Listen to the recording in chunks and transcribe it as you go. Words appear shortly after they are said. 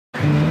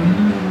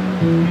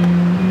My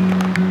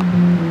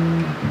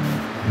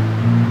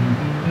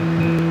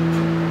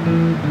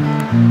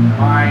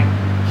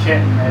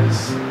kitten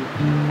is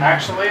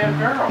actually a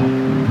girl.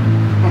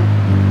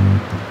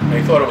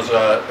 He thought it was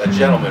a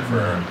gentleman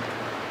for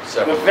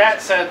several The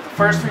vet said the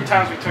first 3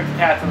 times we took the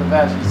cat to the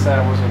vet, he said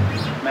it was a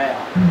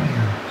male.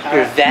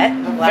 Your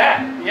vet? The Wow.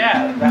 vet,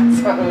 yeah, that's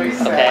what we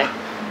said. Okay.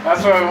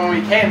 That's why when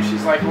we came,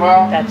 she's like,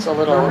 well, That's a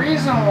little... the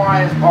reason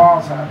why his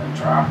balls haven't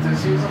dropped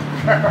is he's a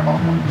girl.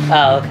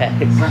 Oh, okay.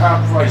 So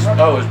I was like, his, what?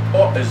 oh, his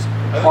paw, his,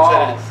 I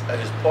thought you said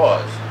his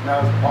paws.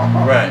 No, his balls.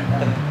 Right.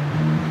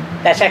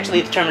 That's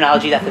actually the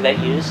terminology that the vet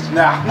used?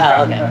 No.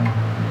 Oh, okay.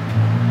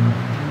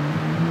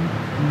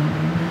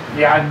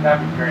 Yeah,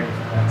 that'd be great if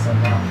that said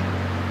no.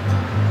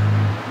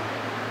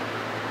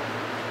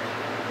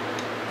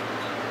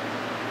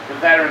 The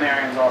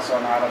veterinarian's also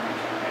not a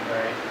mechanic,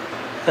 right?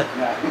 No.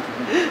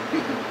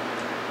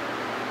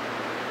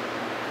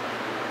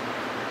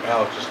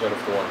 Alex just got up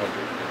to 100.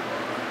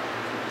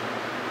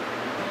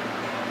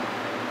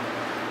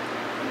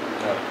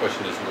 Now the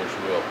question is, where's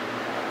Will?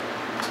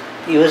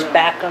 He was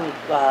back on,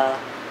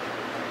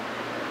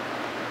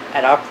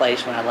 at our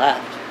place when I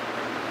left.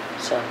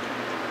 So,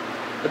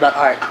 what about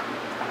Art?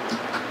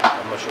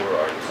 I'm not sure where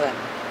Art is.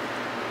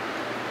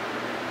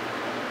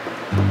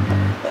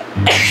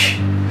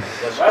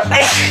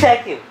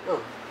 Thank you.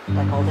 Oh,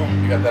 like all day.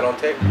 You got that on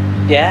tape?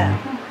 Yeah.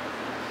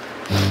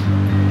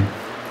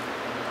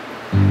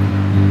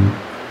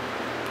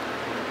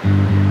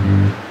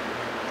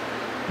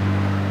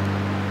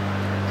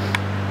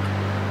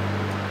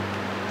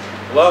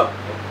 Hello?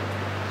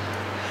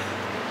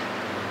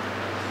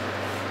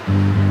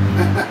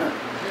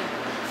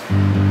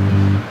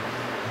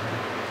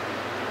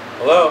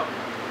 Hello?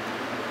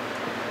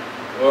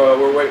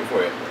 We're waiting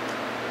for you.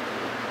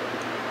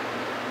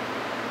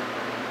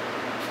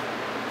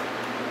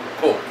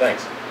 Cool,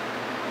 thanks.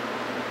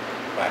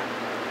 Bye.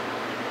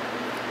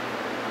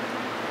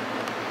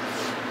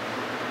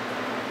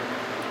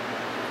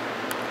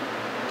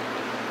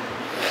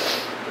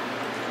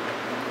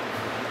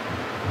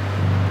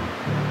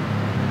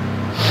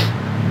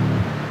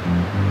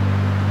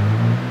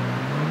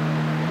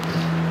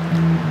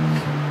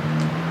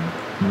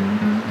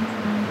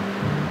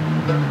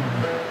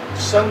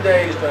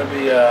 Sunday is going to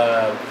be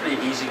a pretty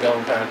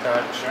easygoing kind of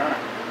time. Sure.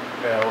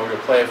 You know, we're going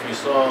to play a few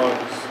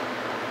songs,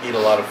 eat a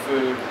lot of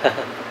food,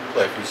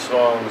 play a few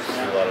songs,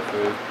 eat a lot of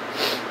food.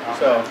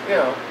 So, you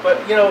know,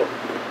 but, you know,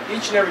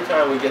 each and every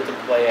time we get to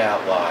play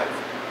out live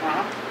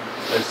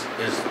is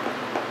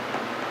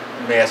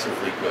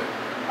massively good.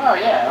 Oh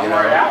yeah, You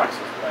we're at know?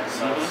 Alex's place,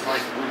 so it's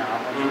like,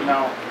 you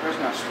know, there's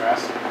no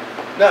stress.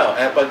 No,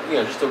 but, you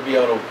know, just to be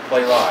able to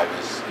play live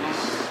is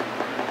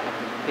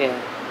Yeah.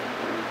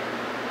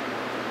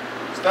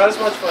 it's not as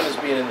much fun as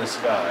being in the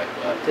sky,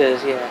 but It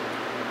is, yeah.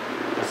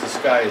 because the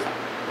sky is,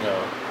 you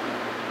know,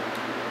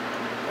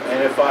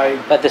 and if I...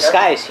 But the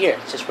sky is here.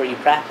 It's just where you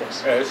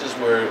practice. Yeah, this is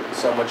where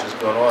so much is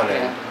going on,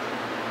 and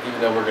even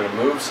though we're going to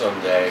move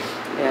someday,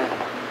 Yeah.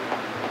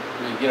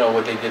 you know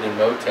what they did in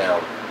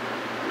Motown,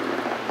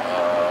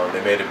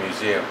 they made a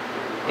museum.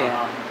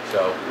 Yeah.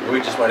 So we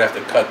just might have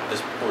to cut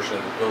this portion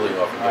of the building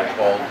off and get it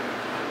hauled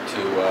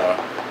to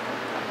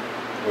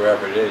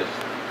wherever it is.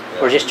 You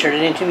know. Or just turn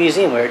it into a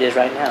museum where it is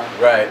right now.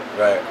 Right,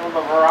 right. Well,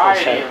 the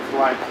variety of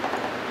like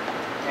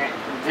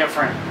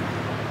different,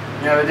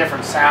 you know, the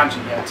different sounds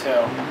you get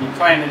too. You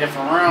play in a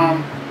different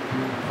room,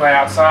 play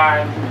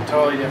outside, a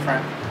totally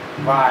different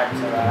vibe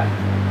to that.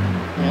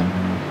 Yeah.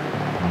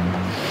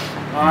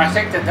 Well, I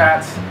think that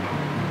that's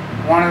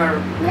one of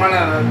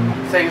the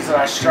things that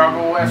I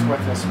struggle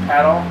with this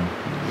pedal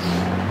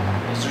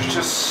is there's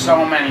just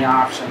so many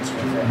options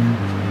with it. You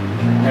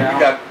know? You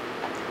got,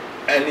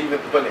 and even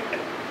but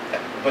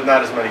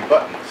not as many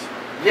buttons.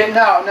 Yeah,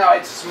 no,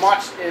 it's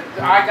much.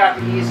 I got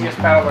the easiest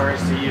pedal there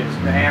is to use,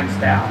 hands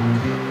down.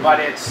 But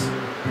it's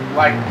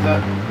like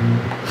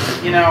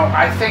you know,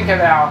 I think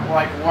about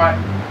like what,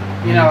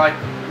 you know,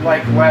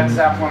 like Led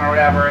Zeppelin or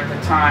whatever at the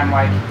time,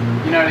 like,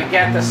 you know, to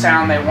get the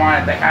sound they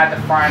wanted, they had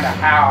to find a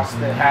house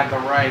that had the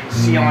right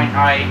ceiling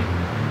height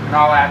and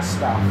all that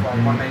stuff.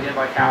 Like when they did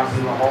like Houses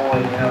of the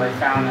Holy, you know, they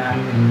found that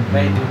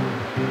they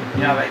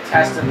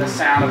tested the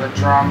sound of the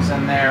drums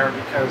in there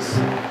because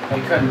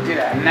they couldn't do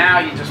that. And now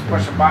you just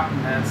push a button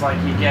and it's like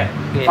you get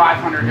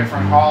 500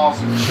 different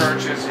halls and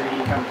churches that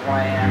you can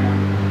play in.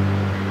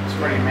 It's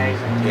pretty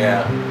amazing.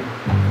 Yeah.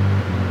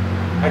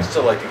 I'd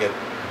still like to get.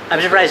 I'm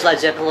surprised Led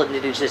Zeppelin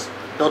didn't just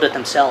build it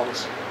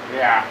themselves.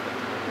 Yeah.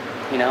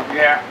 You know?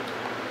 Yeah.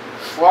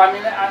 Well, I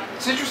mean,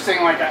 it's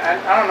interesting. Like,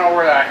 I don't know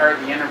where I heard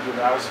the interview,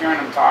 but I was hearing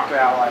them talk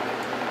about like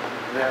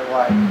that,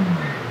 like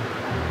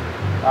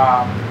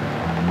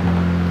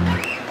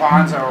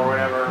Bonzo or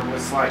whatever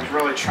was like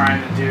really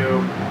trying to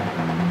do.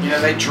 You know,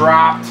 they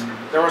dropped.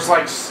 There was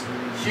like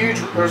huge.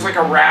 There was like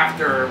a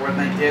rafter when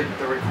they did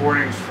the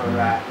recordings for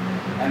that,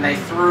 and they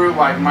threw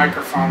like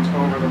microphones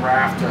over the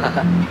rafter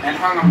and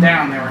hung them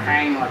down. They were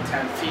hanging like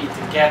 10 feet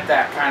to get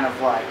that kind of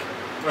like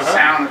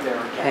sound that they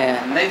were getting,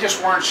 and they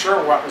just weren't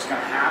sure what was going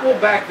to happen. Well,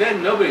 back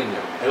then nobody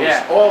knew. It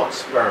was all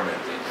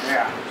experimenting.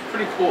 Yeah. It's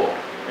pretty cool.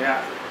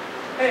 Yeah.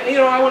 And, you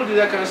know, I want to do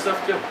that kind of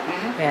stuff too.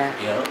 Mm-hmm. Yeah.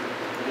 You know,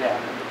 Yeah.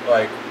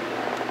 like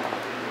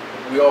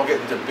we all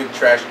get into a big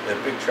trash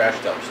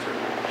dumpster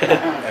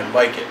and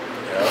mic it.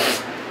 You know.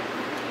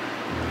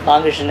 As long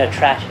as there's no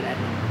trash in it.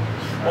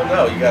 Well,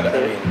 no, you gotta.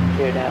 I mean,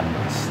 Clear it out.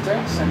 It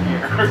stinks in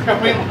here.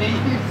 Can we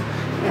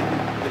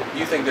leave?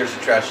 you think there's a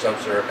trash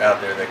dumpster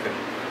out there that can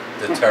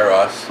deter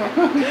us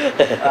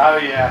Oh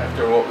yeah.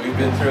 after what we've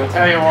been through?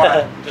 Tell you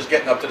what. Just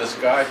getting up to the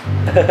sky.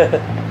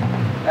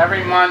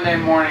 Every Monday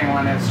morning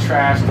when it's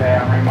trash day,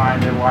 I'm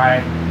reminded why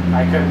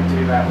I couldn't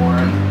do that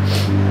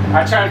work.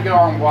 I try to go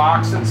on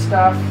walks and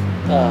stuff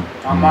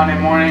on Monday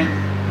morning.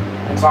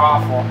 It's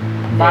awful.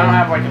 If I don't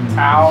have like a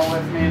towel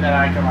with me that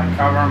I can like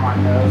cover my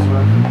nose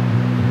with,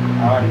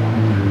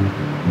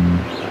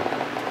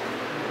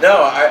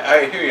 No,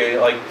 I hear you.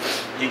 Like,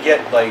 you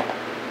get like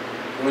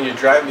when you're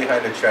driving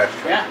behind a trash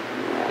truck, yeah.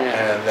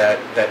 and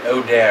that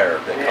odor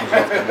that comes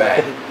off the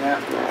back,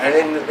 Yeah. and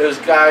then those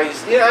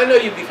guys. You know, I know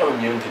you become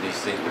immune to these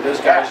things, but those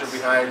guys Yes. are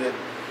behind it.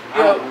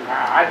 You know,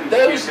 I'd be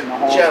those puking the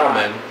whole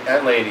gentlemen time.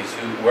 and ladies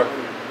who work,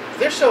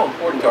 they're so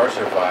important to our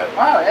survival.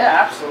 Oh yeah,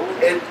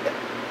 absolutely. And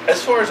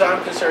as far as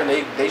I'm concerned,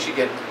 they should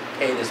get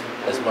paid as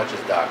much as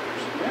doctors.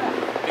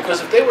 Yeah.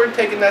 Because if they weren't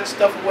taking that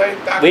stuff away,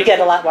 doctors. We get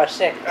a lot more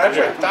sick. That's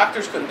right.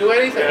 Doctors couldn't do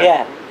anything.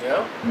 Yeah. You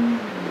know.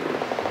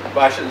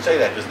 But I shouldn't say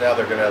that because now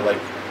they're gonna like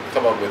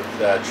come up with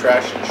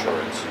trash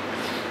insurance.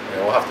 You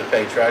know, we'll have to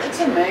pay trash It's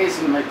insurance.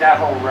 amazing, like that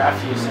whole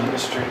refuse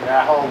industry,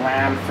 that whole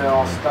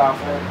landfill stuff.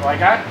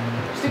 Like I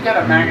used to get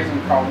a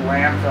magazine called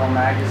Landfill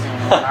Magazine,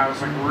 and I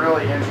was like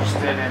really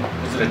interested in.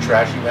 Was it a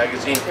trashy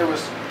magazine? It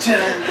was.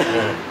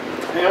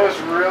 It was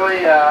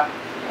really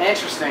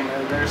interesting.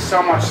 There's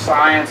so much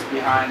science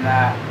behind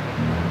that.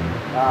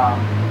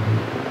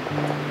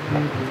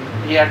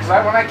 Yeah, because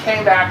when I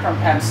came back from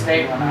Penn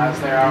State when I was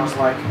there, I was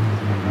like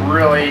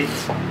really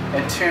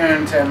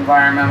attuned to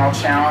environmental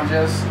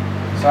challenges.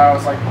 So I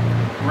was like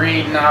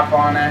reading up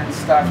on it and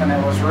stuff, and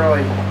it was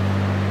really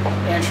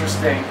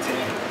interesting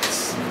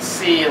to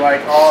see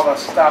like all the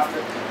stuff,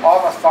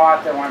 all the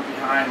thought that went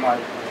behind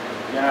like,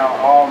 you know,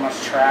 all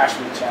this trash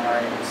we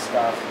generate and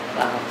stuff.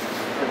 Wow.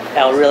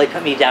 That will really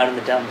put me down in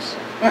the dumps.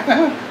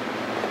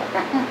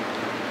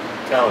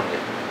 Telling you.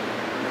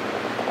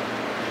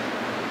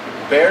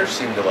 Bears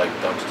seem to like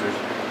dumpsters.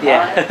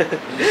 Yeah. Did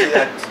you see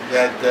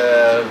that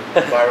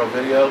viral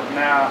video?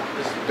 Now,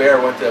 This bear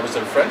went to, was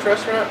it a French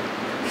restaurant?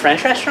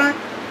 French restaurant?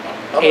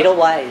 Oh,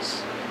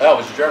 Edelweiss. Oh, it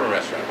was a German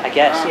restaurant. I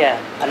guess, yeah.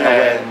 I don't know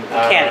where. And,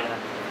 Canada.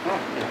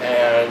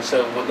 And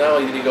so, well, not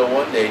only did he go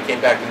one day, he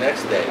came back the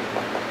next day.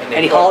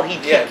 And he caught-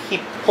 he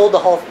pulled the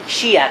whole,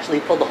 she actually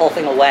pulled the whole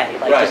thing away.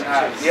 Like Right. just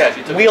Nice. Yeah,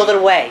 she took wheeled it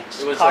away.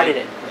 It was Carted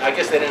like, it. I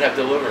guess they didn't have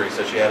delivery,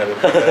 so she had to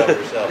pick it up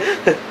herself.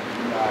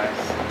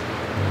 nice.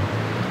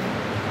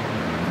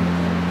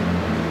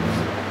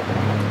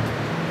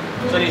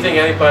 So do you think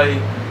anybody,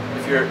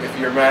 if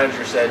your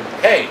manager said,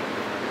 "Hey,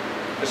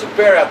 there's a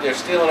bear out there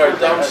stealing our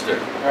dumpster.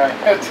 Right.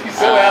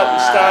 Go out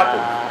and stop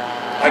him.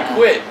 I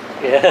quit."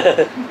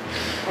 Yeah.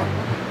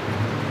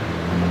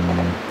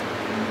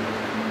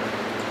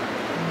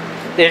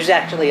 There's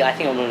actually, I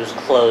think one was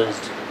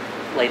closed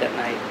late at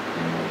night.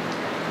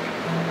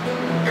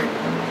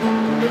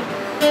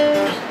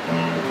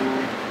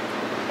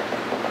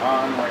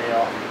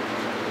 Unreal.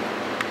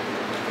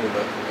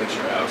 Make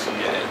sure Alex can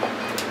get in.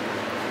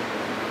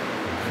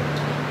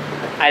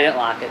 I didn't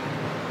lock it.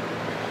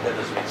 That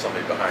doesn't mean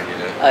somebody behind you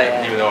did. Oh,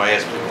 yeah. Even though I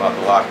asked people not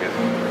to lock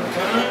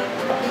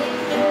it.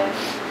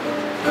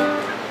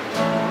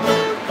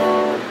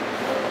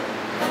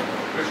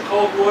 There's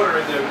cold water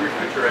in the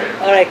refrigerator.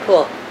 All right,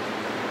 cool.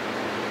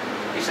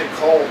 He said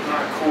cold,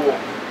 not cool.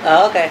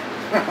 Oh, okay.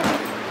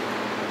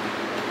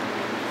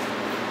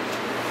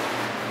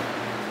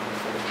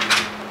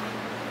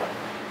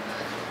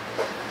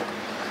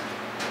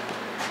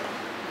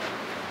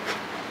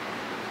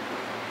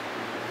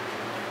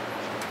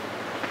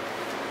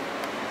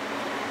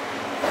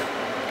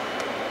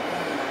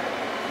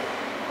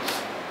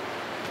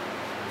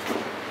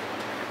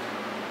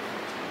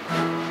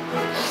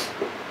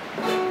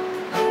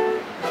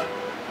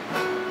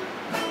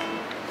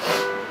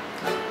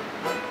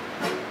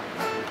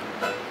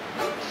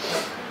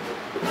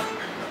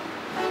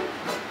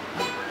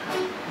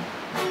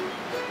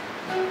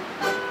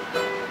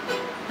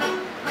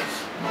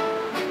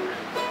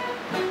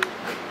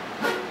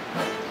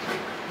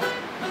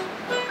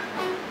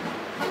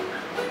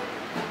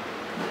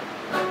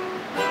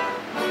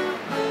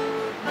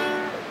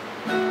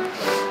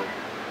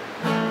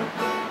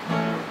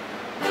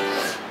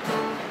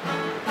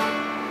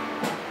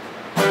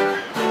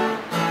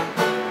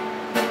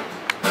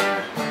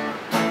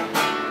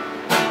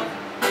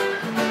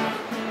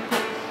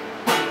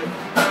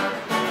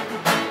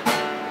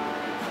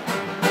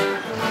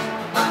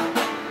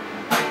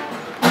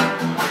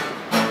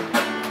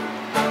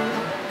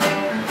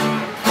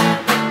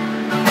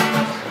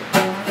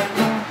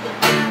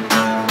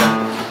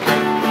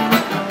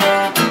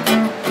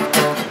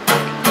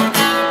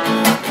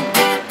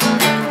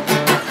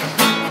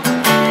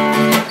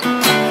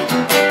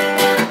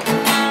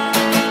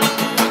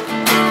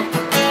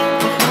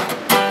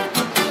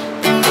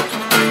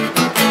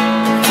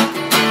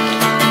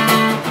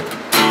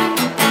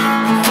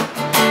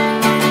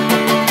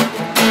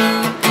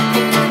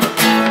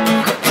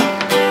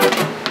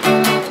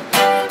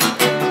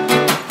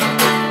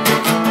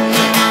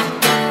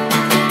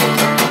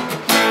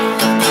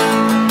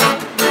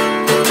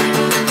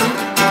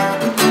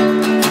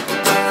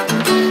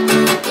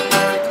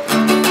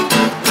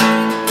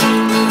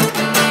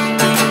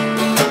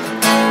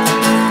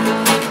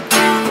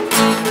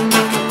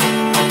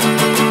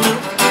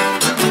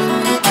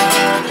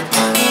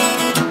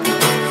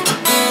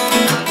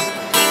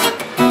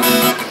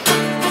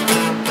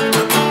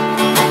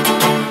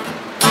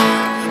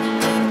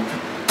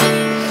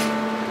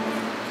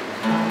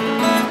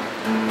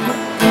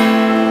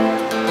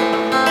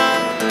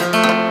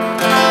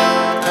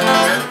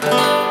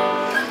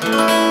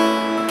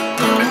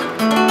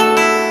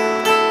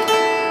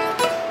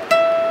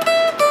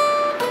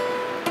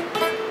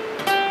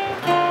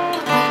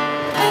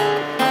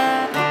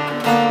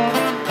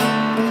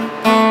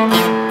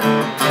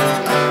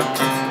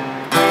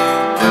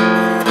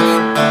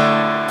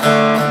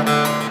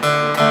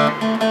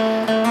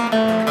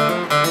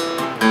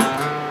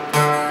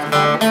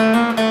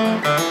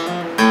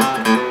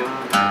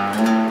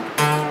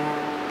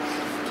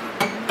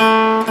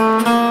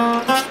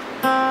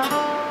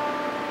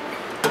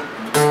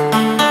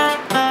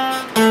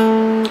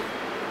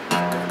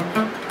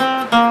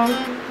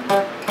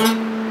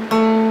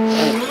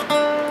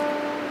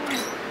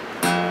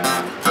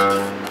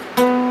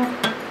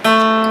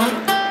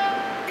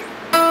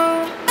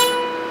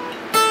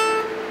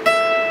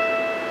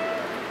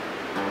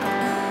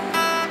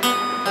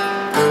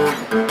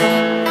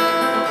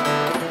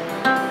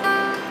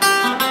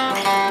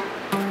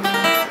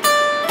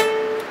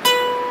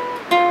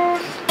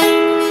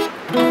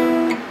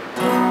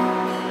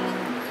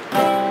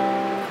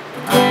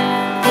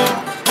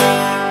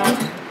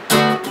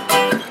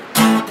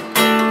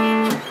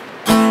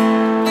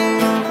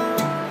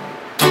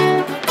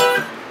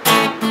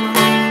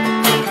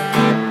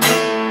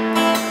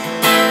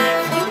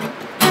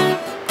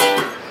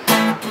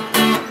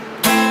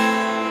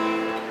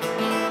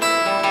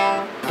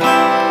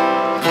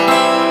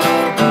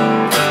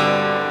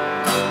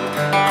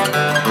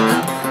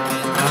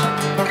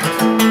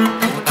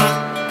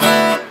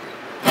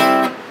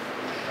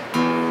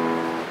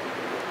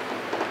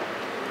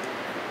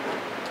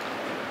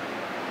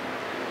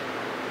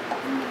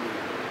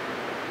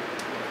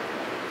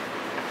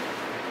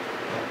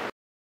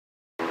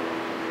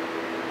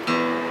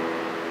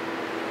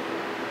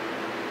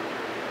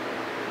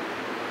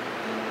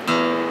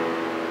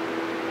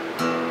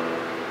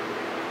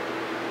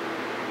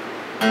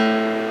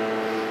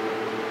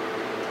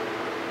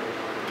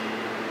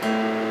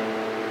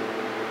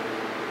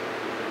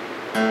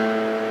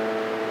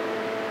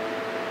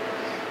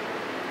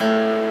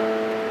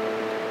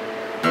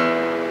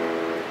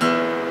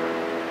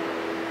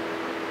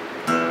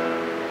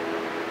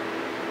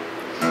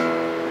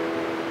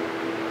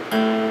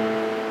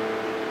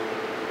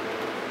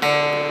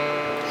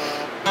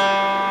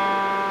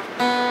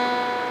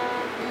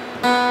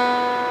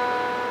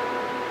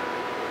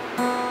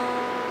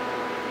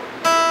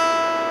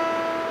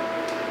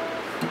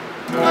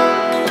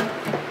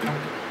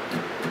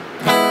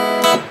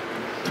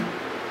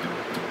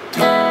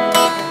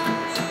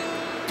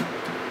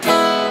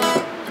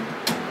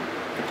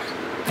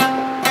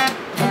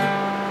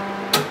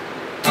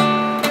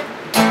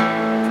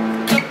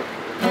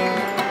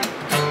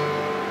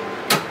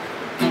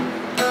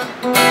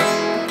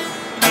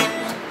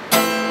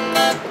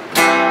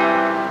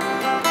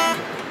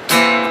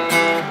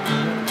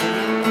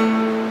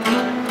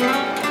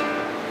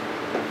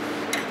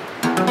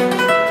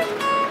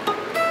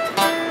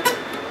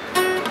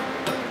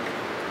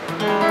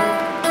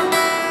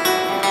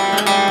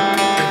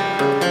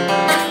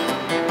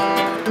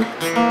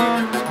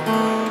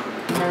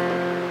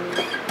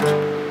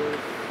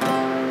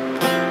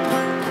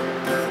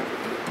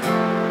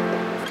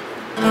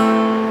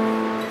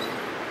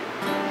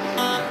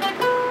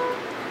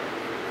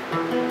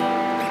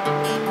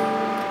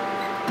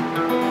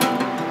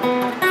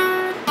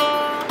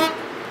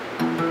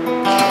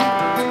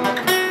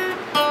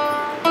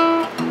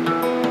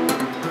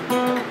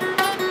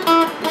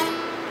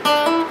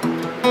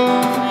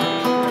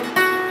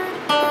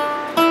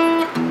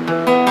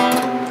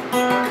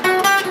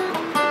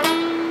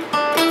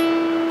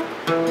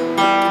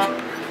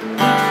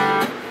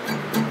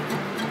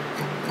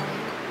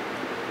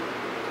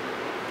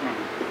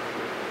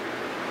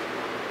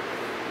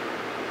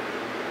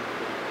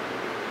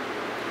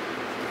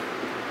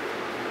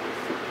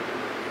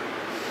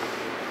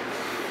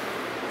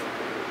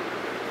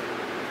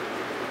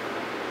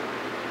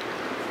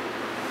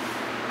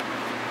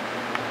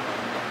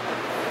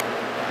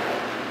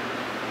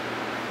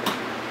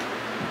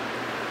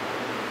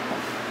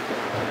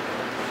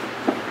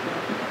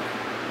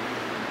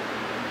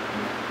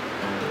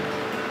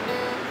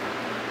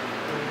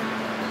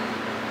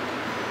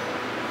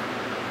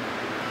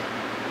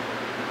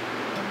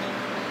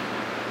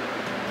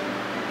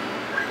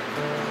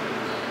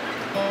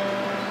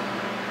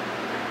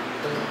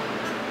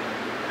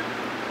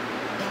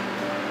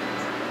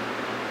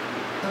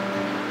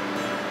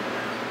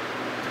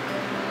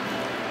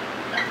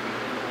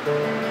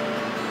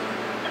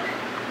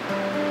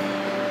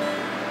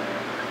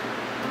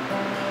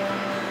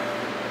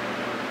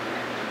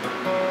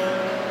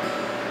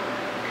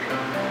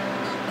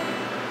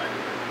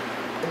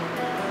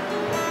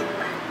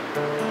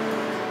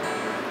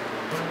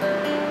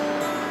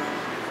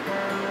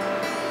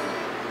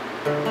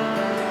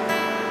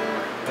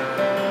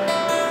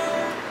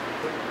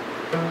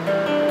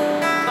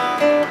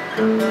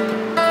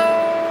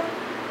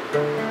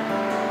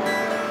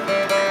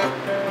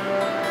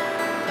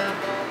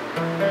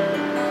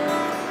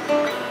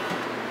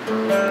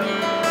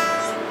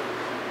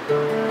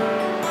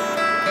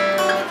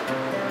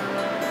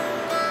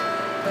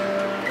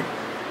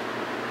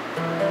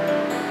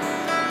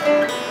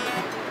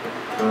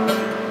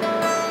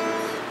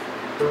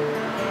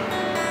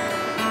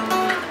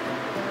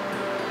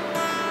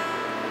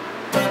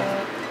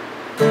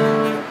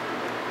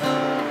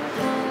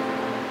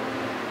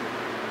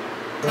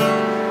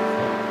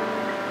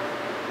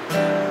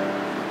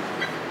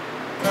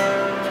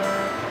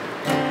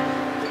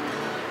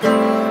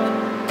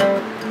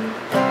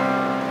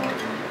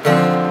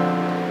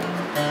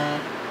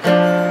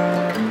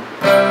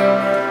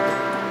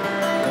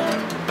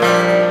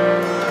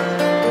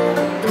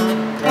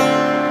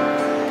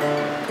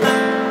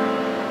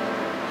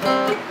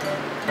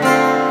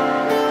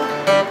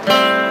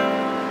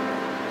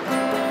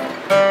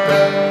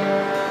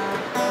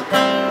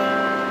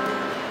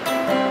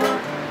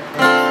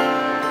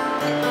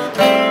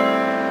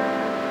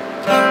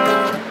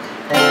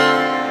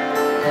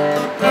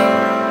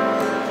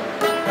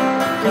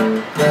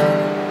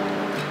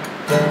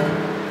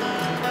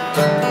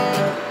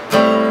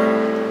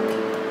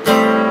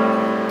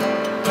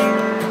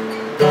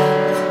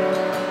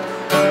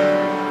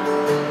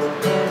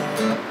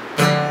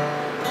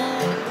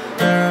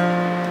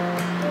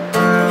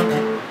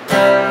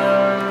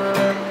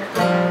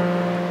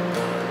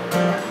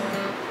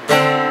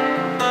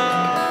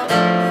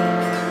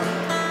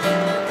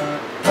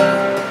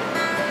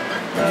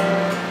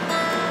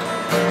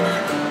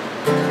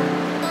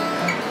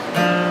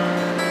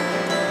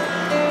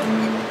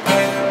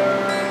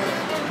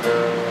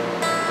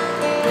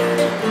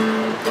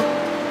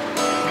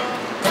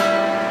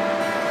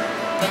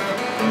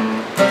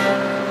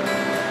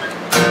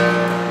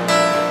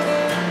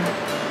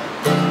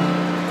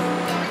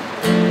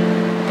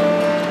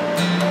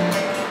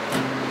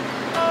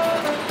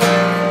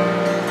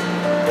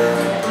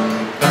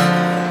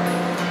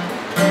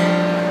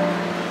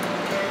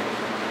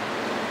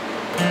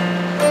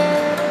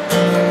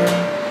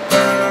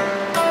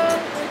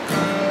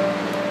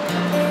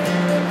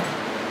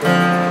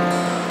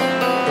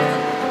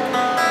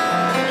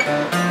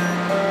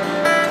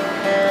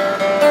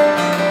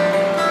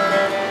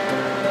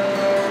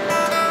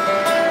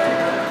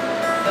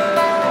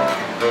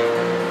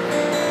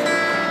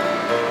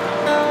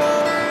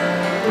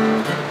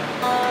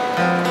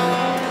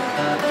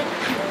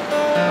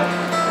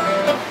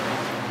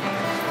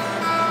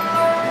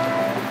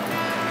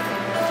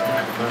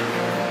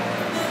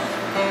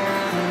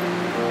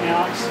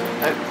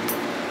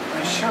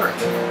 shirt.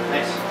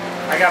 Nice.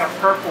 I got a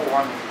purple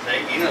one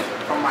Thank you.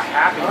 from my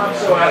Happy I'm Meal.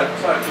 so out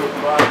of touch with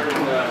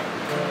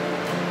modern.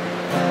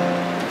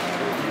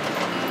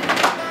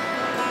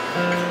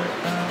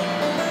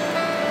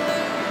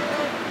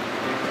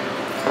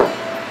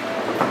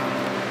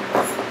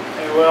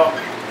 Hey, Will.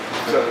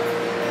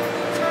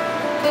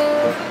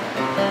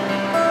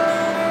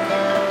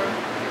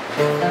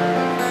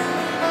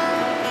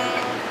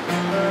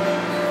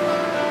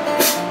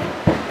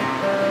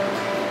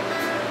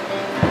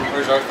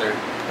 Where's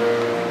Arthur?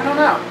 I don't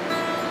know.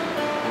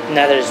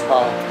 Neither does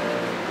Paul.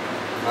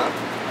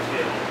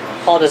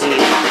 Huh? Paul doesn't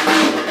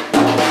eat.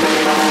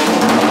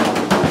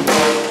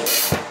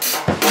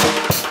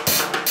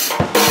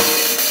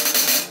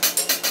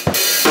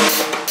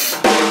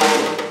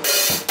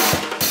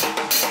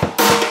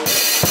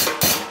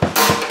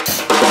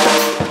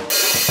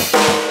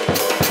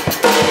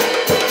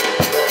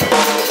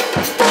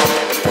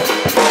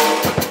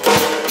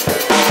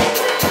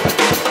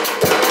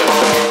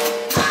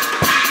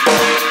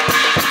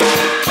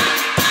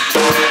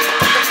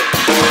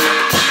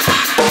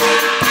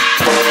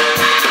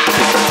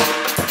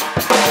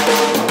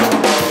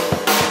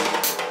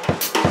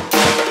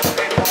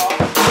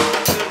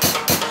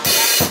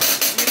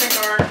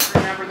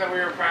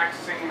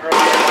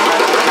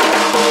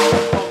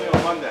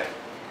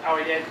 Oh,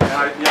 he did?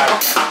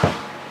 Yeah.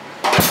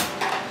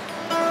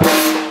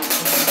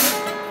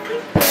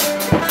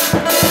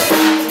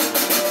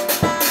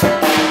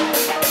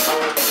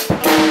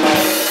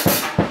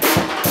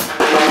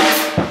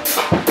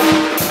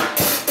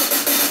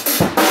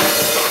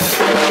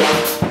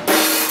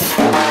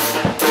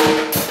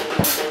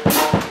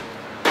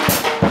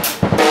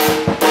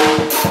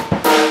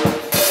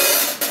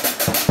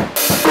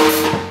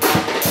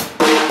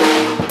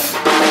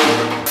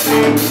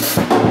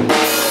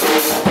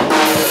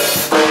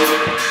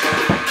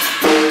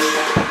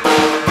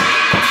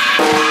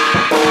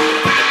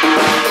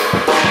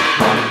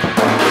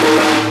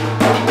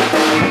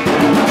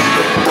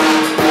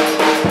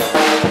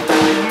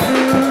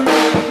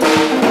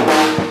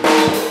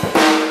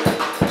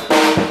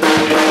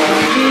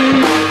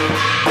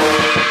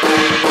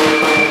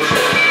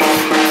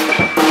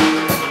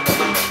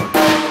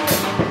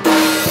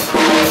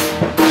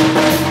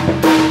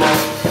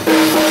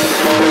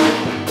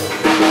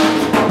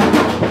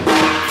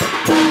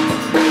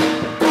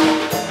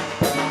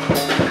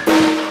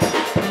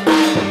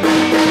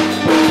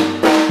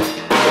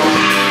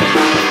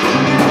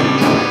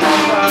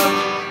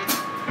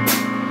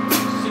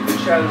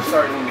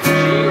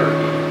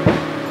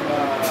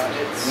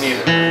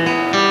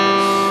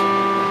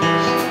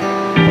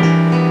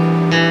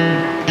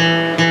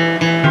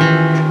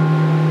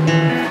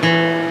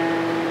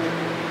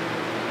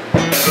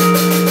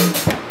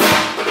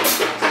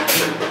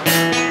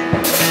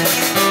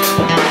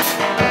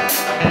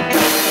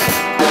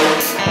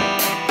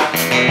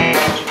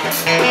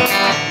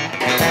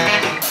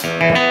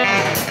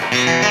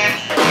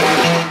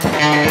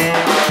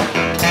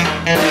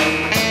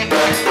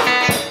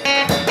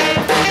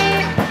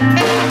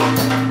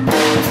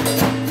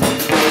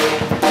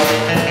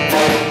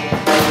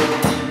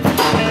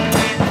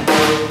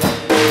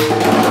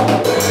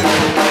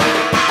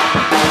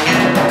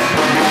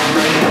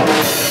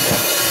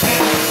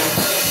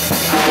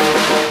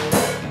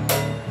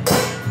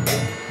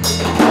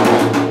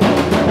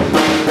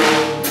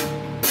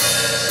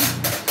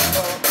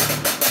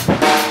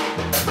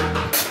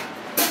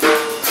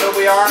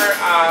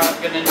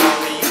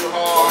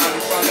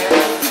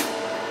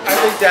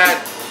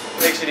 that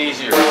makes it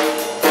easier.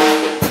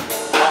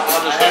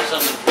 I'll just have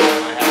something for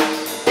my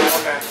house.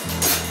 Okay.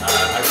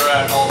 I wrote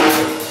out all the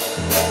words.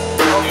 Oh,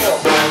 cool.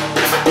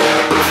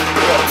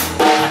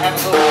 I had a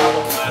little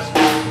problem last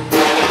week.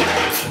 I didn't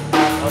use it.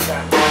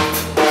 Okay.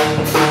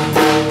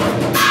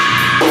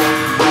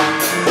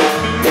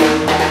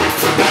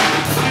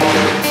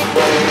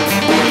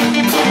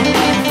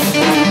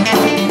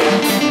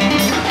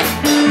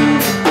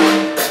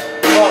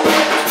 Well,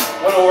 I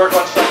want to work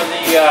on some of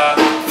the,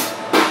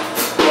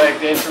 like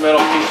the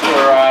instrumental piece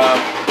for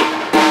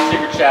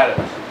Secret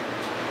Shadows.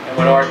 And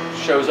when Art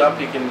shows up,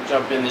 he can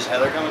jump in. Is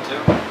Heather coming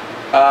too?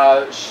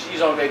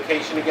 She's on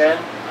vacation again,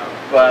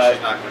 Oh, but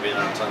she's not going to be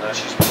there on Sunday.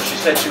 she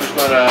said she was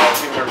going to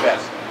give her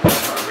best.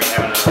 Are we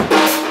having a...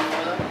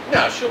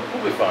 No,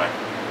 we'll be fine.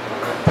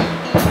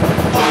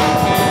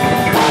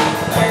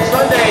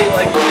 Sunday,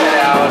 like you said,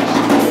 Alex,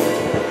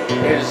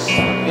 is,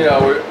 you know,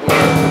 we're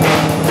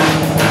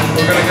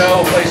going to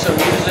go play some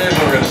music,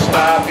 we're going to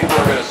stop, people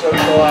are going to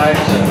socialize,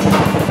 and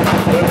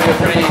it'll be a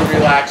pretty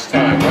relaxed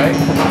time, right?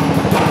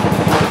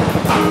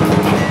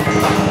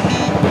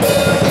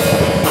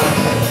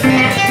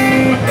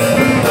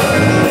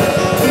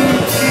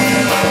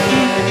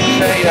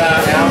 Say,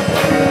 Al,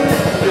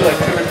 do like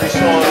 2 or 3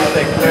 songs,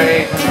 they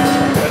play,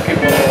 let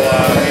people be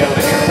able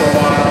to hear for a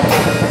while.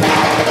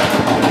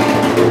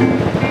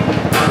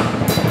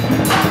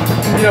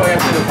 You know,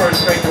 after the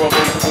first break, there won't be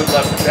any food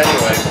left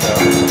anyway, so.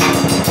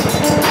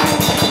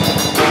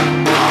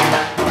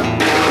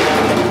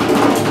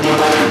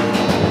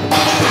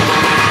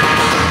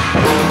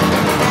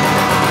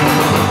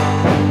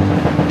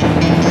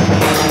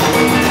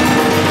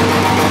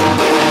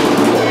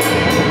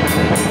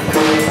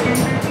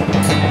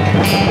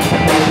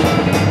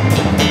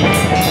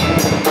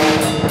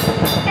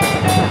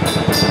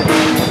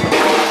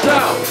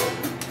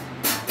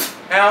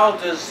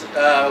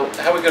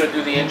 How are we going to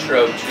do the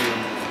intro to,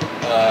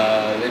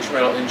 the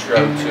instrumental intro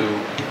to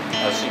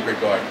Secret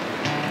Garden?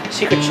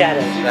 Secret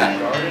Shadows. That.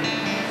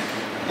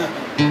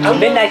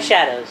 Midnight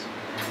Shadows.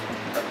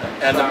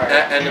 And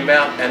the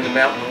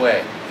Mountain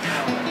Way.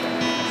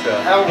 So.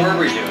 How were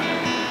we doing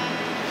it?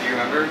 Do you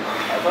remember?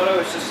 I thought it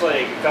was just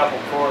like a couple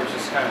chords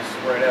just kind of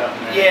spread out.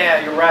 Yeah,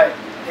 you're right.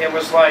 It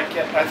was like,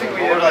 I think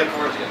we What were did like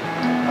chords again?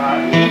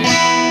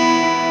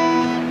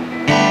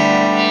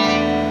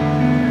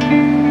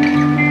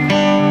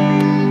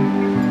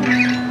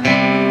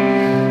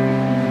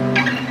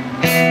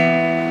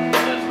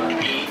 That's about E,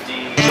 D,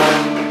 G,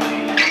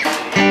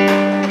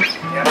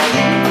 C.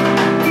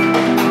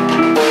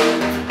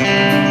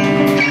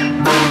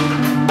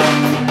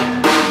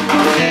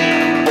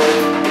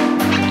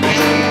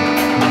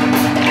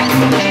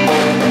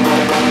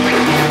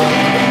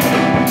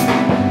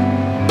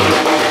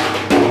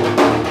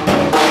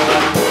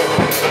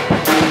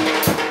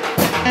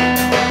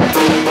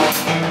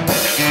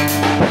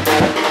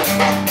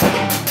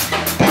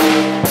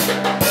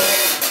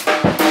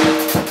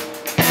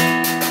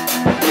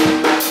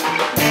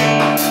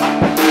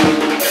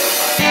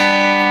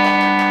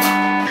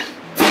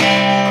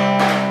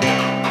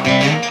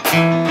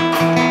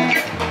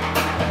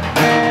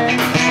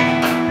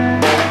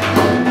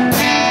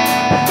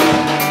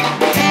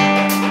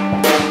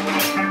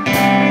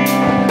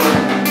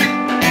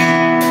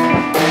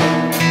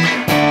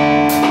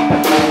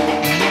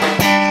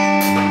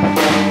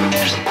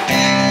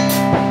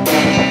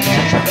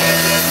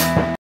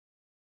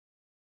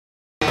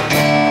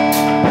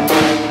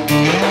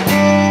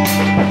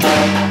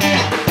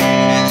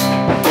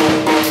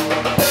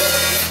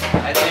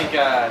 I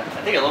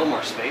think a little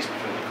more space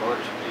between the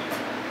chords would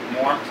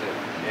be More?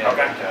 yeah.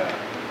 Okay. Like, I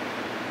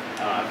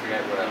don't know. I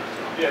forget what I was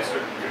doing. Yes,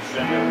 sir.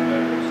 Crescendo.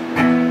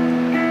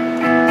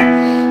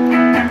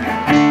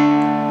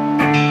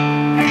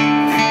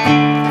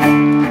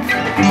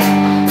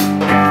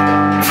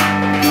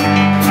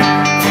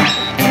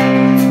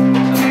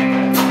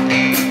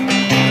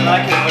 And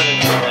I can put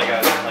it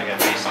like a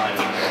bass line in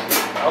there.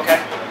 Okay.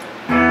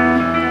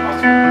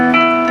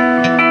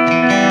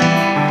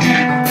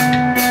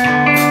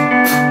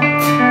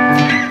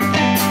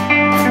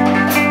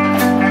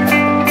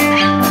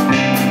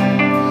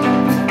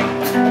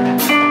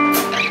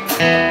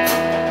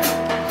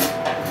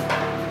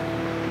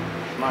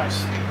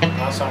 Nice.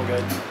 That sounds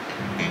good.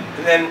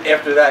 And then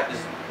after that is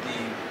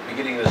the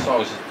beginning of the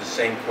song is the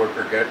same chord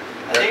progression.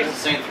 I think it's the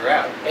same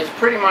throughout. It's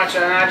pretty much,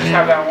 and I just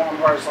have that one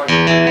part. It's like.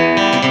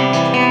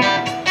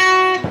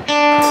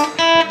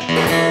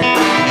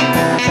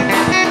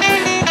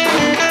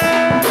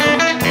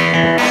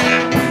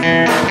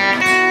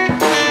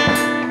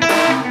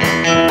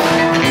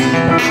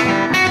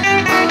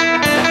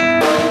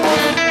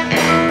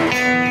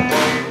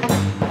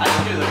 I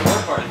can do the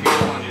chord part if you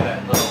don't want to do that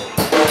little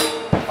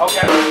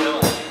Okay. fill-in thing.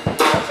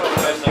 That's what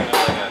I was thinking of,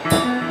 like a...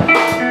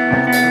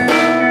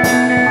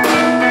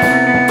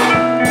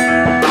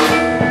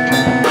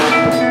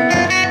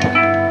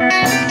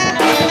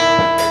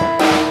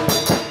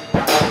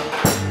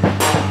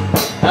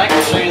 And I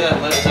can show you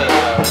that list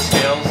of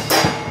scales,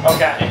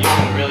 Okay. and you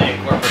can really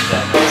incorporate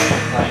that.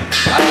 Like,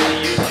 I only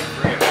use like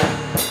 3 of them.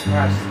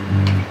 Nice.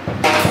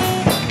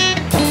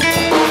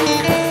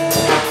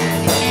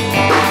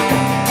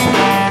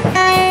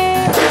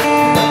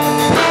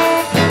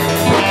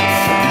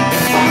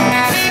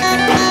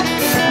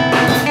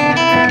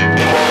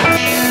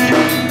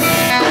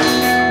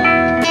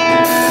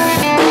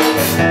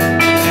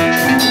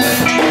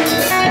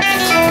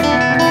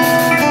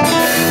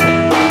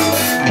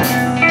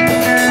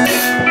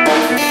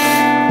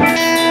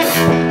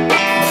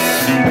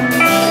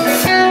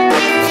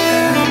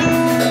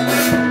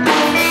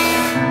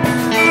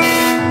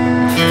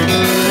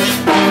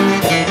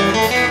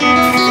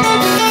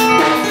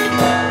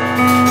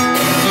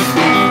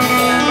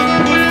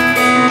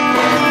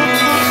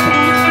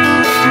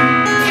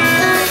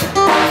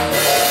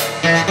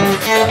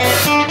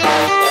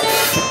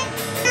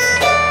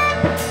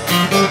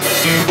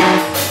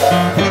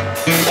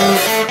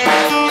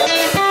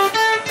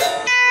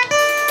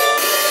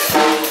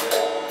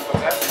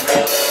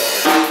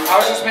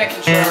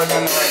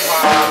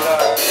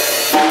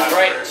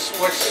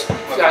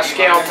 a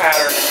scale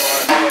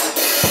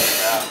pattern.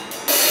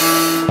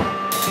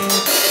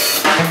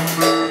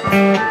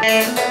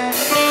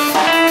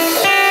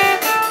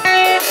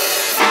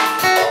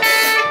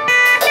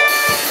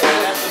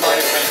 That's the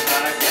minor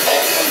pentatonic.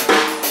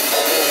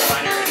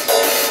 Minor is a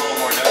little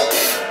more notes.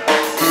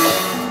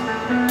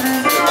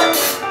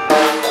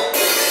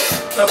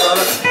 What's up,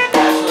 brother?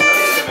 Actually,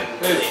 those have been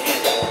really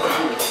handy.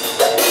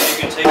 You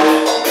can take that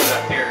and put it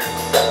up here.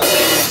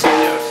 Some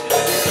notes,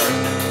 and it starts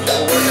to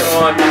We're working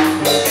on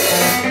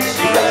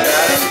Secret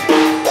Shadows.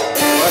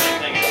 What?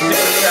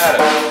 Secret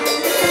Shadows.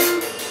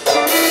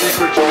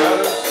 Secret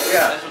Shadows?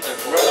 Yeah. That's what they're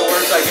for. Remember the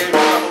words I gave you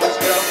a couple weeks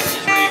ago?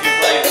 It's where you can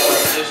play in one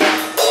position.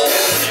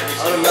 And every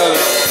I don't single know note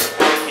that. is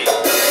a key.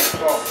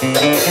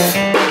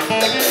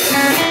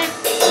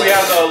 We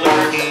have the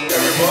lyrics in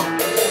every book.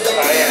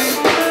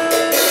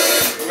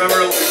 Remember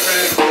we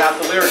printed out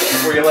the lyrics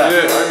before you left?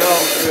 Yeah, I know.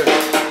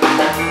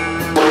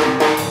 Yeah.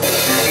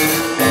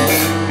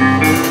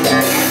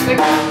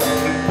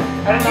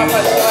 I don't know if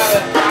I still have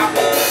a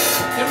copy.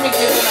 Didn't we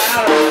give them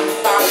out or did we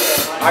copy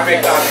them? I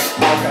make copies.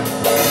 Okay.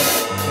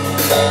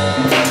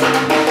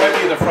 Might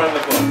be in the front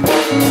of the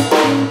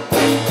book.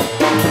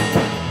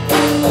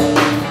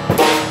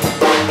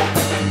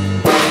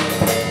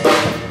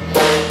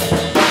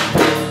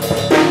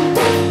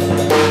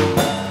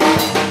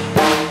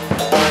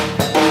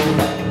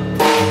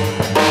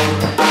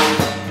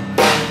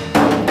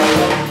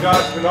 You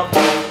guys been up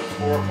since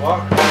 4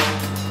 o'clock?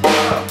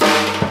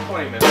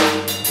 20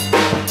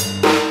 minutes.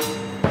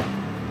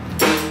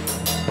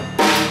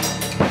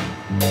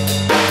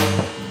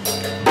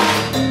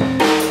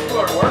 You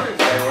weren't working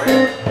today, were you?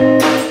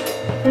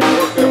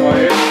 Worked at my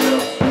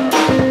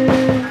age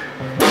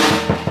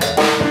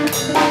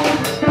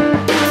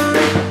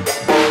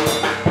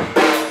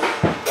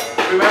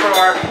Remember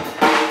our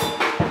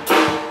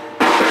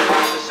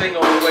to sing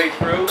all the way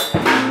through?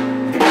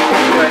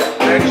 You had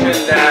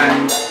mentioned that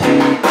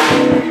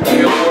you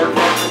feel more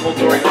comfortable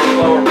during the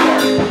slower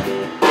part.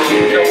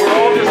 So we're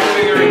all just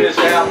figuring this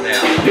out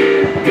now.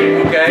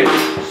 Okay?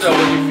 So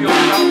when you feel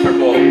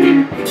comfortable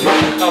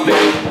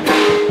coming,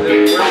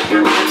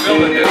 we're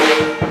building this.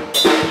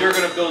 You're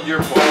gonna build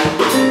your part.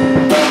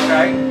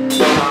 Okay?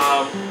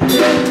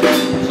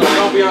 So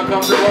don't be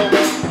uncomfortable.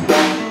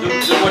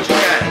 Do what you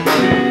can.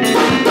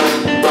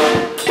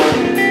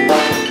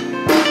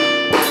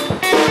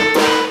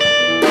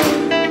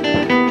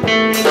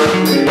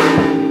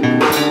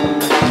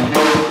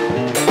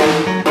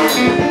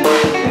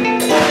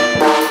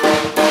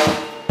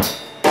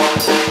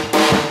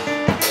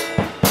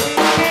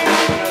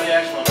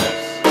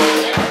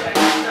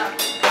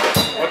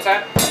 What's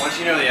that? Once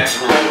you know the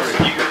actual notes,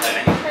 you can play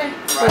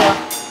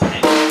anything.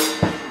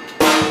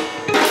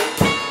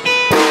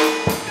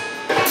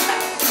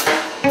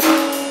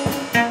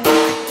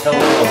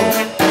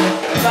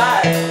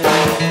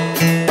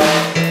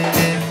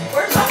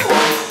 Where's Uncle?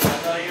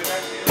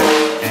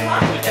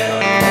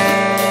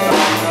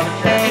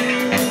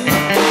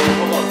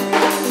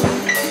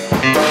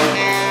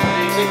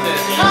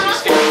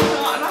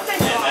 I'm not saying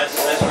so.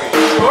 That's where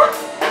you Sure?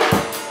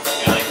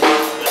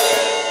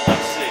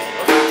 let's see.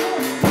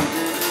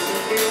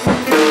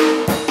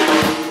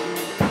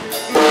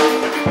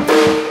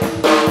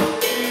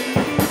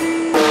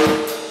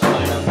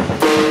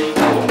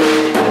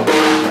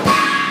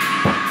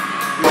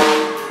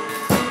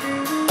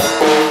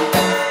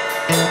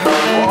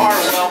 You are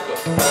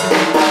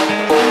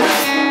welcome.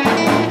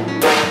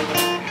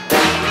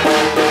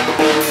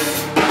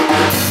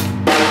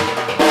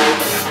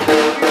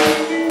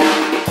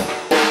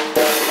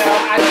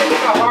 I think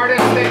the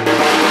hardest thing,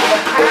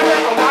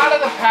 a lot of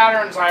the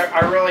patterns I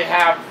really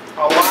have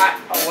a lot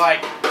of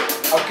like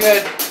a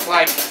good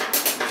like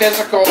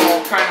physical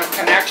kind of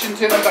connection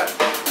to them, but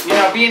you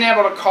know, being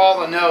able to call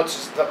the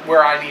notes is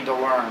where I need to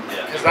learn.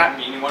 Because that,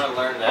 you want to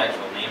learn the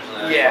actual names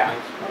of the Yeah.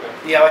 actual names?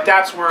 yeah, like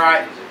that's where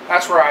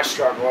I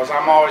struggle. Is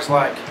I'm always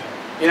like,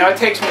 you know, it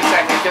takes me a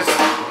second because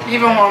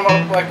even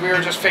when like we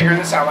were just figuring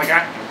this out, like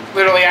I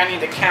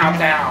need to count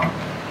down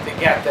to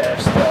get there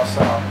still.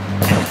 So.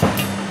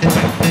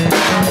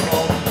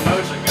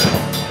 Notes are good.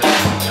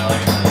 You know,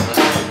 like,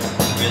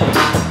 really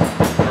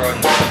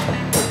broaden,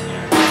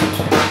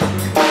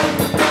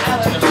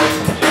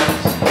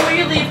 Will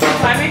you leave for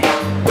climbing?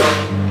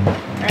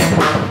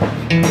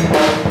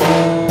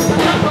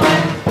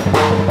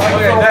 Like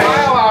for a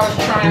while, I was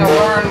trying to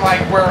learn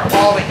like where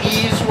all the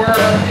E's were.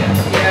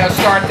 You know,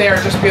 start there,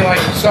 just be like,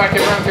 so I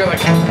could run through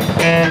like.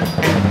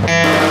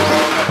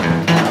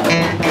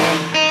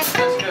 That's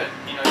good.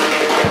 You know,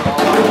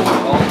 all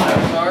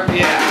notes are.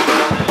 Yeah.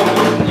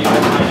 You know,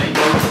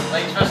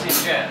 like especially in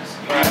jazz,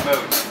 you need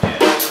modes in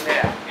jazz.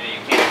 Yeah. You know,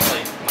 you can't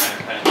play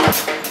minor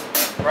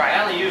pentatonic. I Right.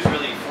 only use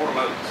really 4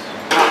 modes.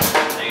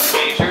 Like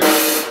major,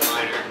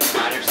 minor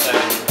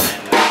 7,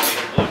 and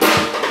major blues.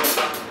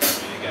 So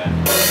you got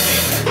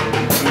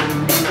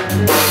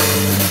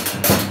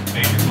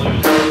major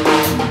blues.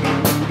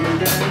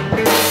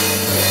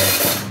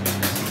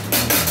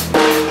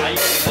 I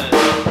use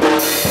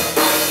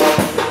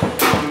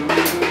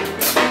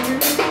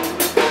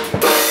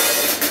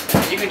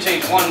you can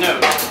change one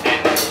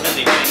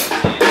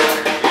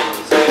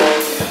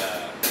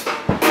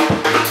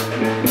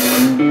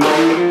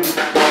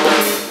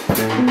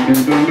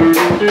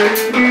It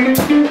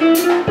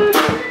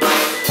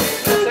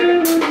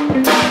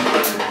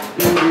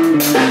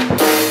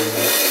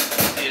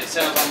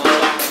sounds almost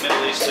like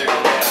Middle Eastern.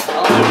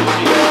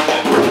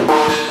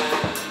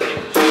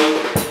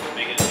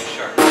 Make it too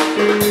sharp.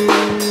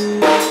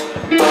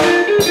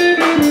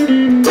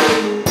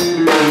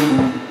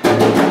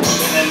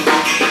 And then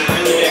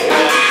really big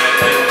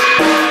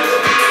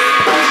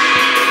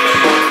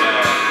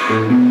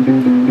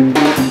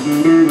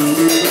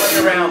Look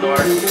around,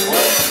 Art.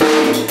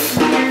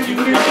 You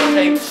can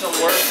take some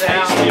words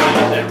down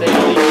if they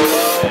don't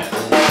flow.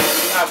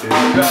 You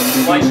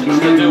have license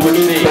to do what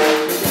you need.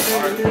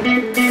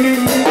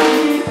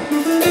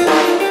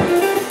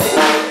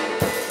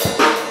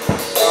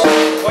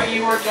 What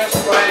you were just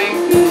playing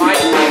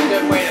might be a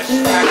good way to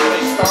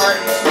actually start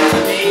instead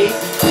of me.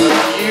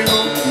 You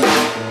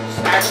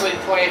actually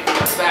play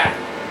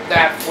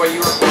that what you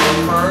were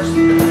playing first.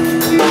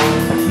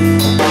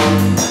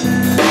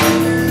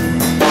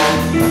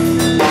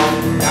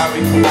 That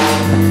would be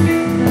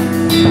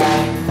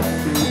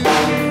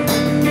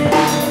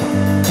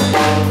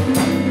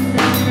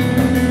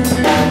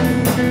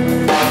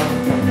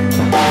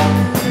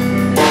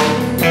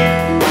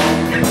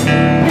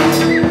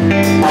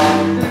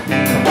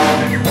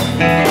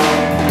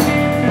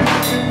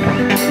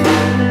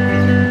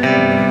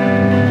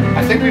I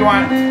think we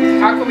want.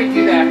 How can we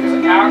do that?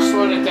 Because Alex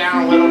slowed it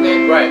down a little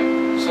bit. Right.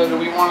 So do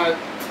we want to?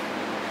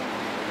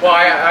 Well,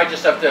 I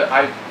just have to.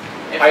 I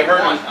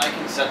heard him. I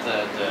can set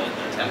the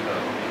tempo.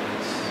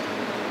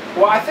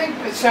 Well, I think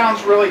it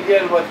sounds really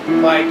good with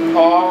like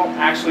Paul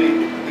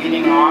actually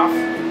leading off.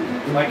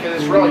 Like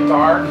it's really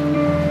dark.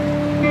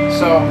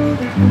 So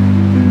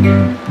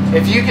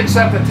if you could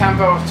set the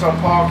tempo so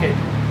Paul could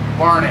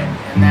learn it,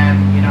 and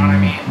then you know what I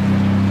mean.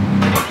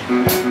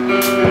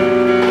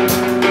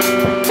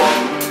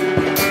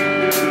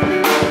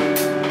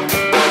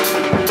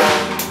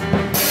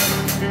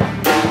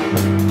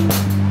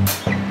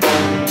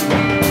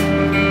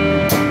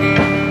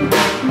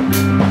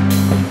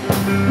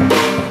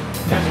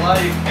 There's a lot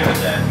you can do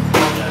with that,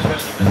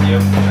 especially with the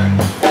open strings.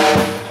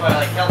 That's why I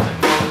like Celtic.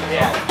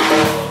 Yeah.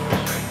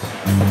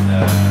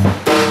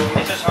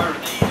 It's just harder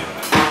than you do it.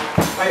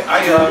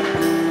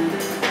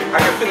 I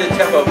can fit the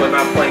tempo, but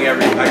not playing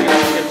every. I can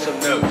skip some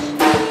notes.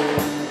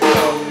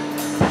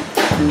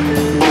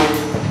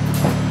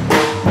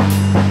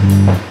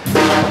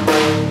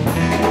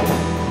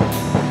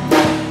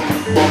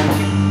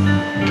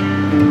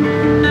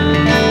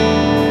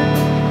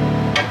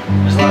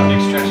 There's a lot of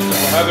big stretches.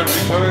 Either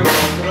returning to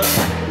it.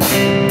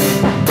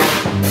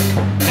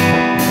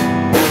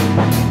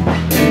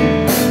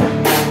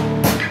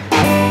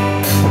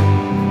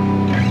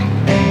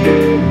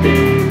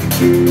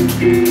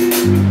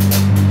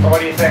 What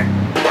do you think?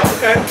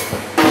 Okay.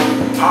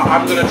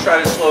 I'm gonna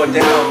try to slow it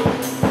down.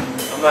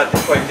 I'm not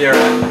quite there.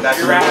 That's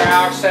You rather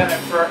Alex set the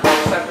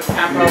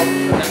tempo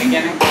from the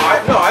beginning?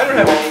 No, I don't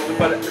have any,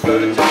 but the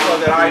tempo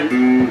that I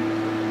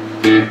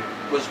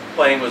was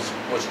playing was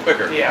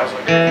quicker. Yeah, I was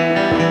like.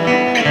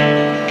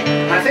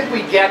 I think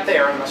we get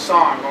there in the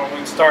song when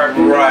we start.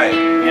 Right.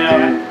 You know,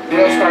 it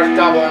really starts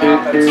doubling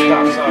up and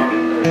stuff. So.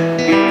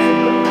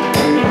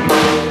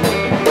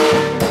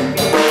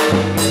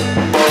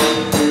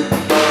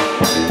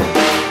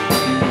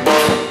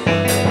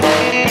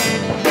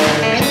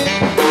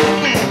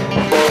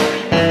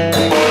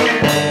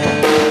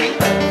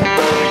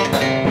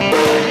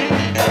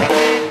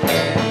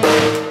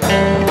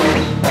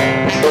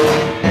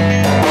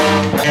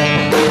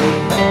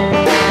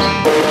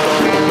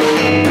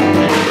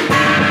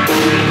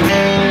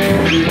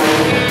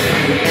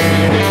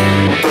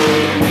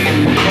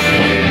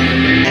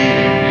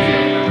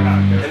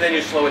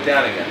 Slow it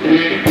down again.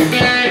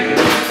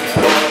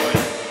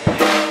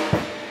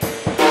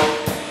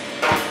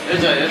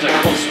 There's a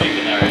cool sweep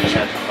in there, I just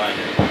had to find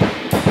it.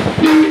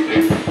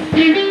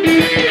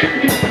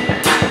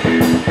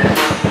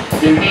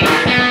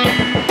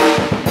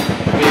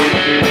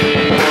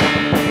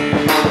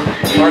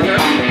 Arthur,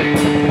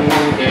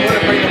 you want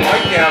to bring the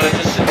mic down and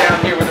just sit down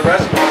here with the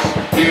rest of us.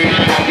 You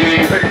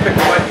can pick the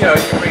mic, you know,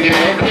 you can bring it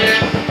over there.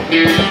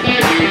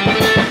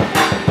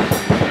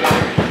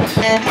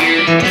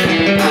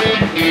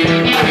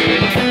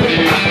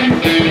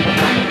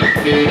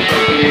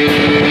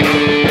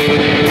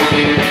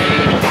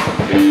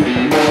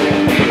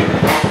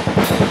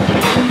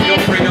 Feel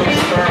free to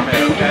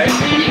experiment, okay?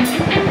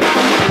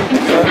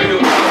 Feel free to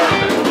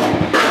experiment.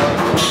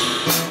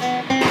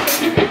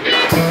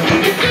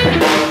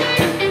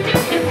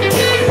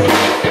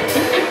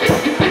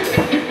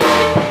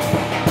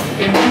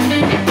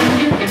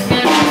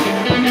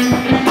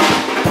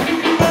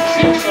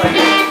 Seems like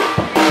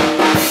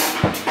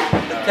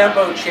the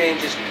tempo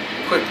changes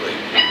quickly.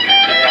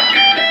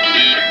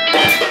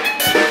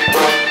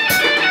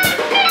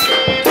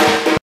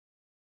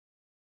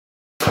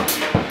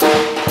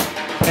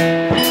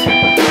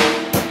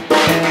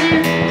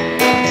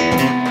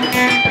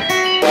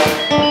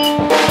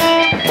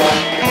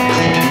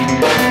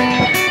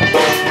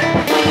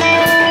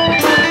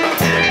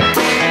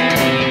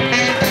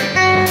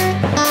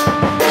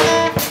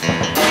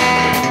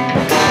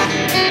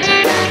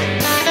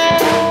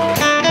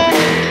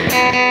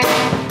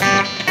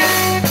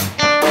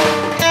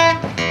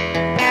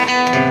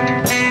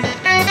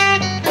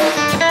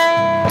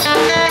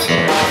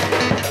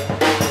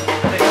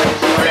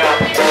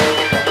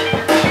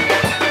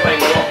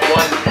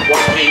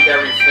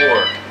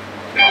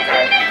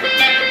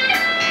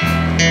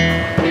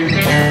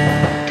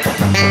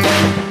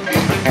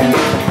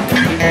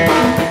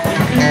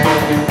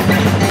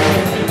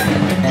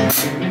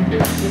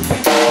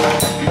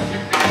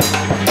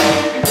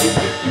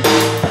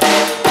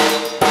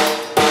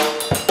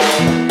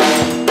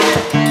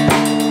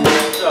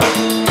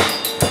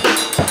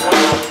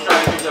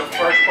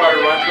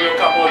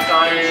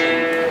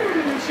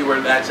 see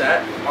where that's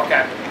at?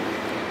 Okay.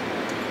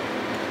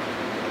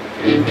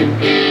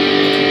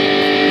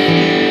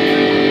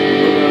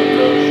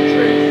 Those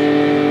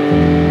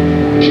traits.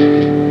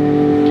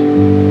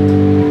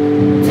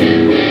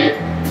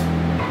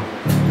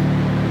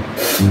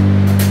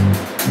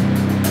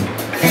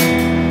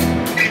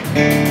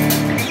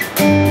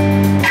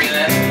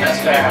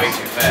 That's gonna be way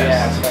too fast.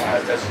 Yeah, it's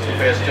fast. That's too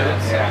fast too?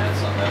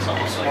 That's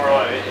almost like. More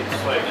like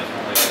it's like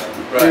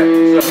Right.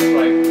 So it's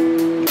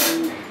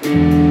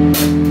like.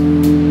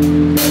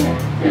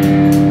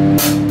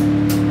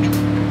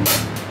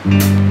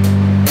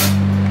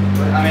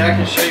 But, I mean, I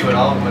can show you what the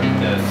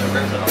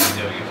riff that I'll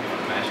be doing if you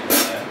want to match it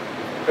with that.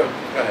 Go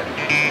ahead.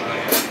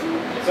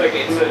 it's like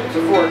it's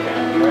a 4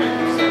 count, right?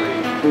 So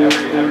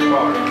every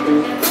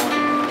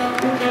bar.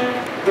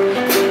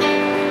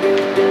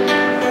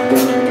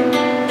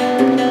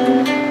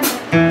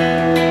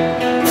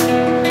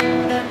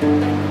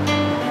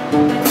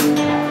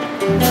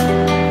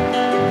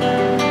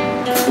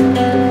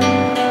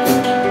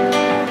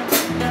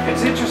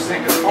 It's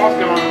interesting because Paul's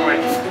going like,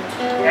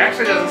 it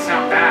actually doesn't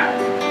sound bad.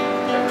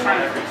 They're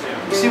trying every two.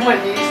 You see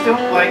what he's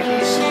doing? Like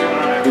he's Doing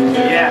on every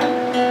two.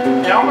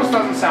 yeah. It almost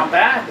doesn't sound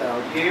bad though.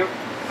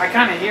 I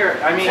kind of hear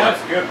it. I mean, Well,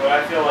 that's good, but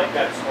I feel like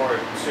that's more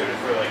suited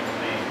for like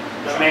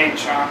the main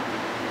chunk.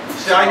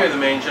 See, I hear the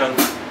main chunk.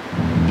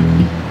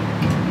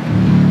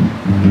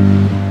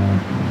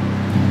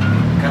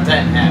 Cut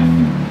that in half.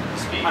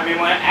 Speed. I mean,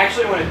 when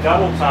it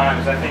double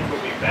times, I think it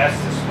would be best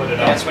to split it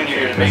up. That's when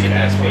you're into making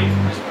that speed.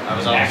 speed. I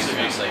was almost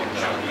gonna say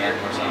put it on here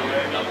or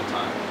something double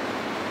time.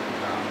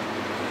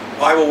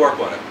 I will work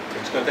on it.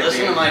 It's going to take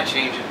Listen me. to my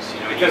changes. You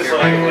know, when Because you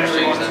hear like my chords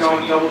change, everyone's that's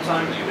going when double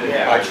time.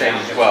 Yeah. I change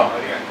as well.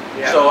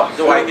 Yeah. So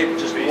do I hit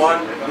just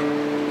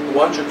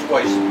once or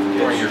twice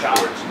during your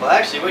chords? Well,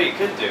 actually, what you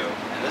could do,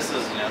 and this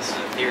is this is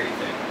a theory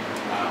thing.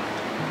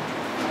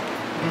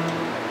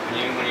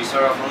 When you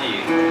start off on the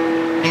E,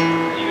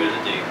 you go to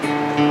the D.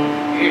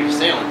 You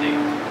stay on the D,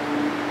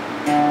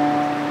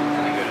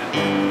 and then go to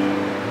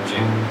G.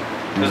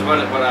 Because what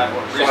So I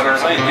reason don't I'm have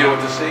saying to deal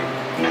with the C?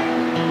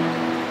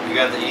 you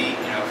got the E,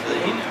 for the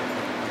E note.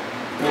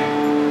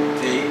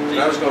 D. And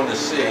I was going to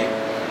C.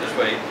 Just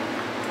wait.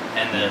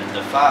 And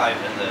the 5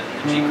 and the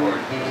G chord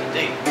is a D.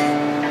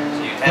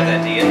 So you have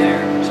that D in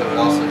there, so it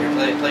also here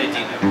play a D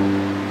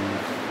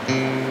note.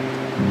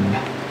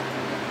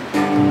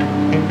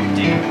 D.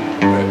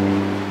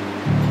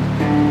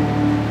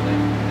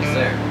 It's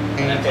there.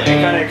 And then It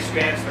play kind of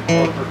expands the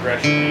chord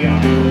progression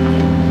beyond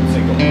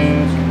single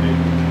notes.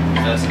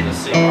 that's in the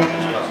C part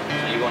as well.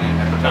 So you won't even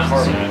have to That's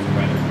touch the C. harmonized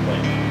kind of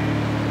like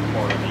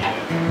more of the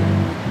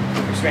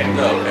expanding.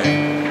 No,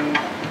 okay.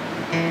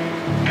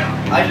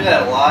 I do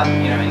that a lot,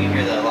 and you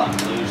hear that a lot in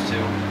blues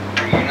too.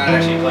 You're not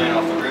actually playing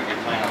off the root,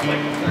 you're playing off like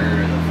the 3rd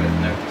or the 5th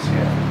note of the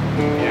scale.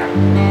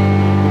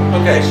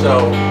 Yeah. Okay,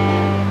 so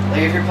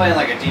Like if you're playing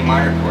like a D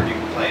minor chord, you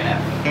can play an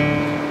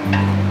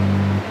F.